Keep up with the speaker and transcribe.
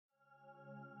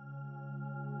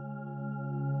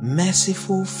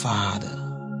Merciful Father,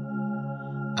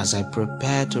 as I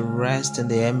prepare to rest in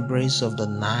the embrace of the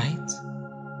night,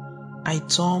 I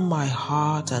turn my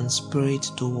heart and spirit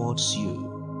towards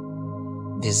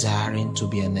you, desiring to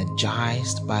be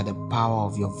energized by the power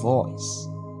of your voice.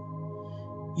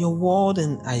 Your word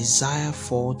in Isaiah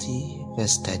 40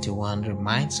 verse 31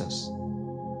 reminds us,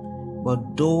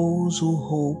 "But those who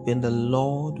hope in the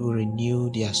Lord will renew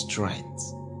their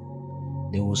strength.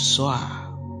 They will soar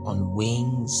on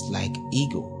wings like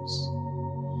eagles.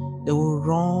 They will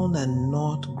run and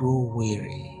not grow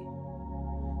weary.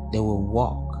 They will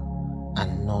walk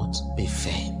and not be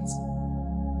faint."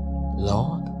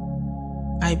 Lord,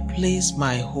 I place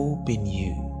my hope in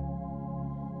you,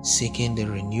 seeking the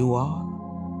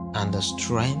renewal and the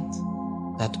strength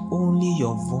that only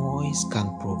your voice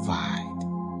can provide.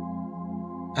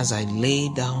 As I lay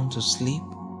down to sleep,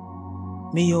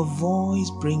 may your voice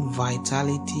bring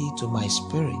vitality to my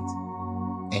spirit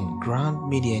and grant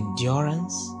me the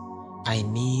endurance I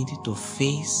need to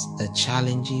face the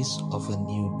challenges of a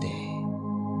new day.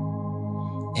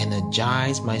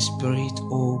 Energize my spirit,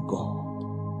 O God,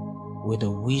 with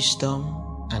the wisdom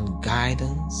and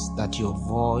guidance that your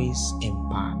voice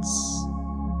imparts.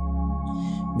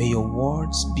 May your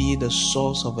words be the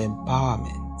source of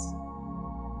empowerment,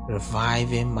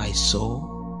 reviving my soul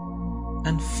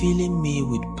and filling me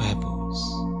with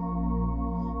purpose.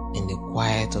 In the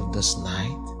quiet of this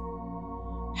night,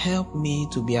 help me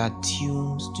to be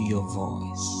attuned to your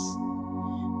voice,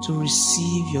 to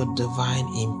receive your divine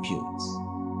input,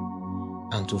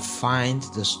 and to find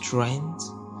the strength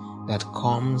that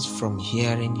comes from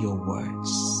hearing your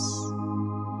words.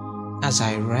 As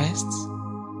I rest,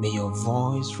 may your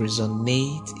voice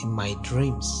resonate in my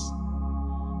dreams,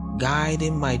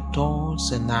 guiding my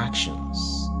thoughts and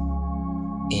actions.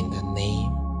 In the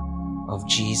name of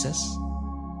Jesus,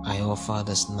 I offer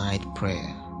this night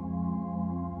prayer,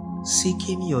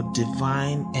 seeking your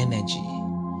divine energy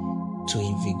to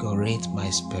invigorate my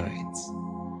spirit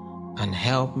and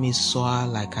help me soar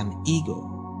like an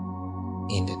eagle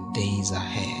in the days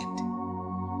ahead.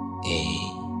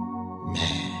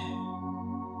 Amen.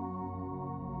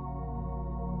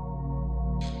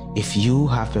 If you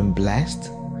have been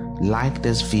blessed, like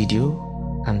this video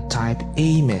and type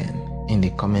Amen in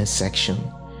the comment section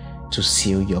to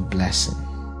seal your blessing.